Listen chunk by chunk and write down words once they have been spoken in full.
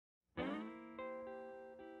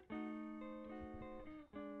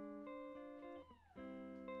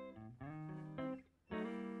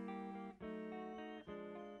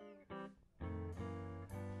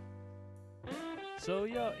So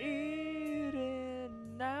you're eating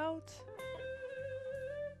out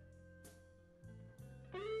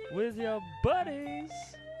with your buddies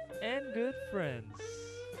and good friends.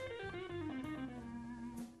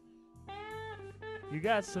 You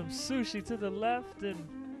got some sushi to the left and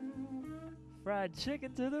fried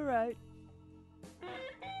chicken to the right.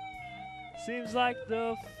 Seems like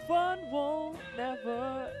the fun won't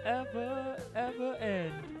never, ever, ever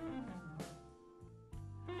end.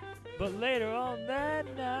 But later on that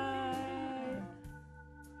night,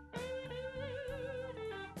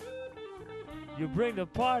 you bring the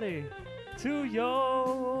party to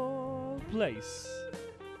your place.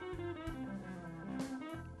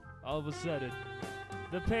 All of a sudden,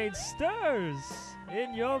 the pain stirs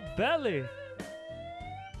in your belly.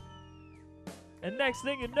 And next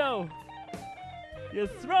thing you know, you're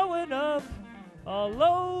throwing up all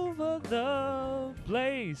over the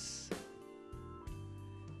place.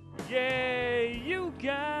 Yeah, you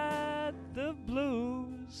got the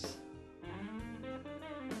blues.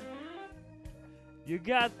 You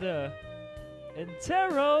got the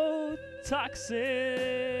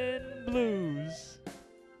enterotoxin blues.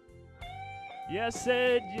 Yeah, I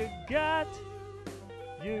said you got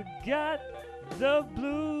the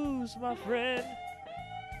blues, my friend.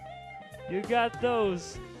 You got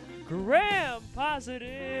those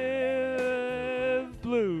gram-positive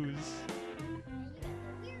blues.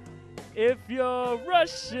 If you're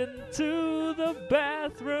rushing to the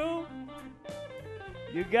bathroom,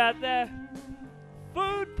 you got that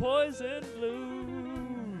food poison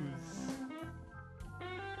blues.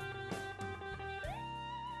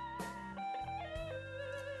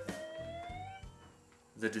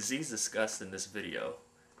 The disease discussed in this video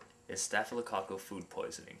is Staphylococcal food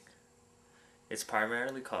poisoning. It's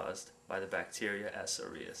primarily caused by the bacteria S.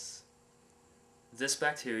 aureus. This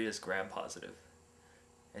bacteria is gram-positive,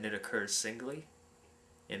 and it occurs singly,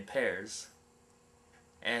 in pairs,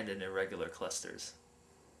 and in irregular clusters.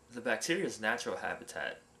 The bacteria's natural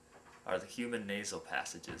habitat are the human nasal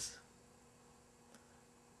passages.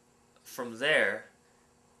 From there,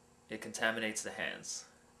 it contaminates the hands,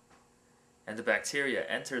 and the bacteria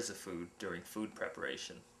enters the food during food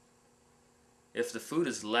preparation. If the food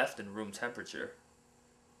is left in room temperature,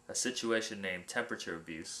 a situation named temperature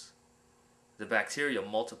abuse, the bacteria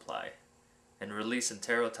multiply and release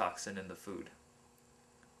enterotoxin in the food.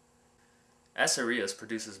 S. aureus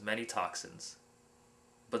produces many toxins,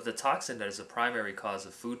 but the toxin that is a primary cause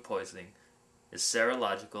of food poisoning is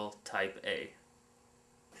serological type A.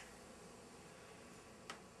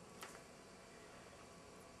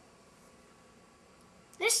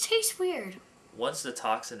 This tastes weird. Once the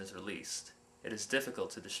toxin is released, it is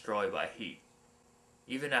difficult to destroy by heat.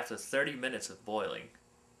 Even after 30 minutes of boiling,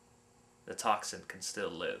 the toxin can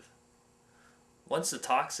still live. Once the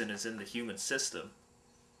toxin is in the human system,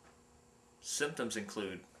 symptoms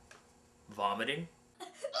include vomiting,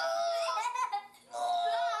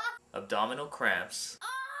 abdominal cramps,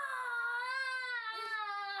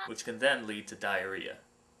 which can then lead to diarrhea.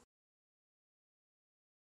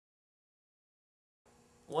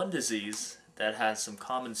 One disease that has some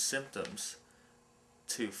common symptoms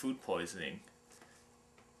to food poisoning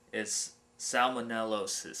is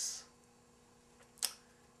salmonellosis.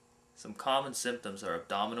 Some common symptoms are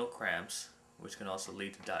abdominal cramps, which can also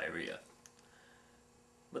lead to diarrhea.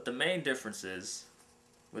 But the main differences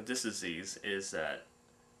with this disease is that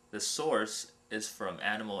the source is from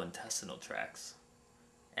animal intestinal tracts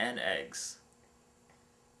and eggs.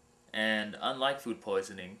 And unlike food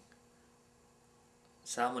poisoning,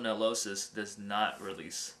 salmonellosis does not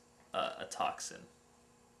release a toxin.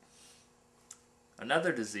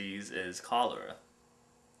 Another disease is cholera.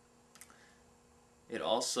 It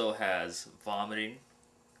also has vomiting,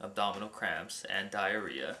 abdominal cramps, and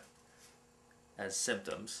diarrhea as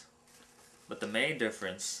symptoms. But the main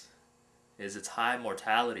difference is its high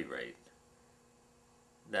mortality rate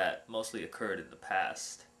that mostly occurred in the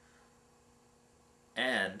past.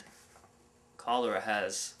 And cholera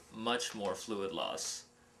has much more fluid loss.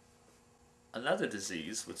 Another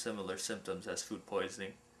disease with similar symptoms as food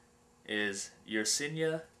poisoning is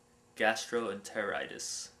Yersinia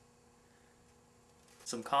gastroenteritis.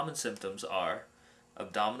 Some common symptoms are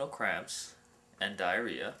abdominal cramps and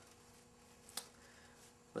diarrhea,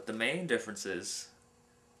 but the main differences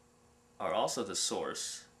are also the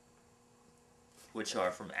source, which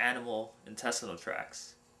are from animal intestinal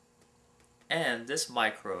tracts. And this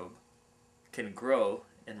microbe can grow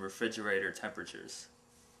in refrigerator temperatures.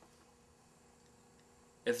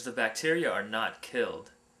 If the bacteria are not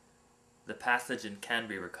killed, the pathogen can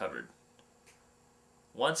be recovered.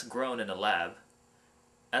 Once grown in a lab,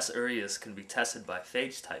 S. aureus can be tested by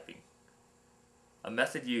phage typing. a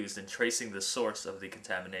method used in tracing the source of the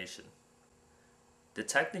contamination.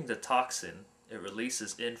 Detecting the toxin it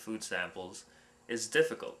releases in food samples is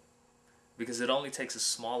difficult because it only takes a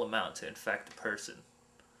small amount to infect a person.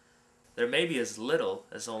 There may be as little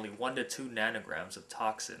as only 1 to 2 nanograms of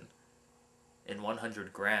toxin in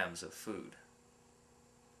 100 grams of food.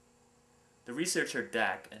 The researcher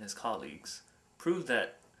Dak and his colleagues proved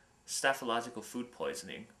that staphylococcal food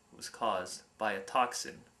poisoning was caused by a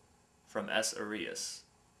toxin from S. aureus.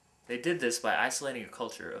 They did this by isolating a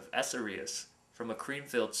culture of S. aureus from a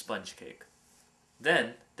cream-filled sponge cake.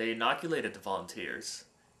 Then, they inoculated the volunteers,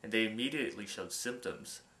 and they immediately showed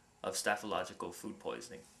symptoms of staphylococcal food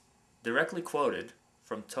poisoning. Directly quoted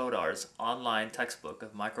from Todar's online textbook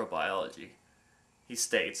of microbiology, he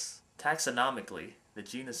states, taxonomically, the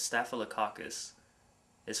genus Staphylococcus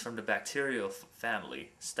is from the bacterial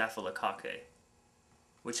family Staphylococcae,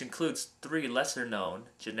 which includes 3 lesser-known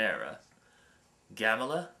genera,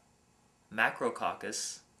 Gamella,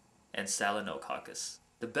 Macrococcus, and Salinococcus.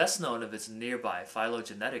 The best known of its nearby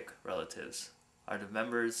phylogenetic relatives are the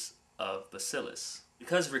members of Bacillus.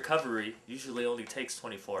 Because recovery usually only takes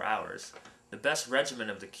 24 hours, the best regimen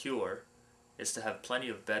of the cure is to have plenty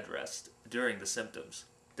of bed rest during the symptoms.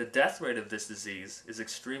 The death rate of this disease is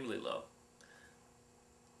extremely low.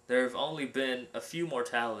 There have only been a few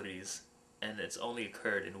mortalities, and it's only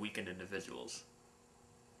occurred in weakened individuals.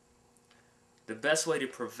 The best way to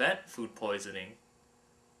prevent food poisoning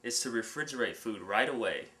is to refrigerate food right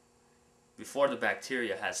away before the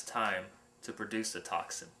bacteria has time to produce the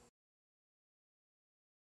toxin.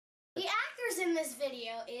 The actors in this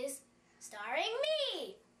video is starring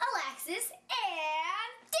me, Alexis,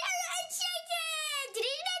 and Darren.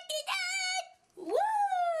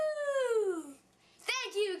 Woo!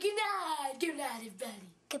 Thank you. Good night. Good night, everybody.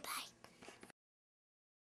 Goodbye.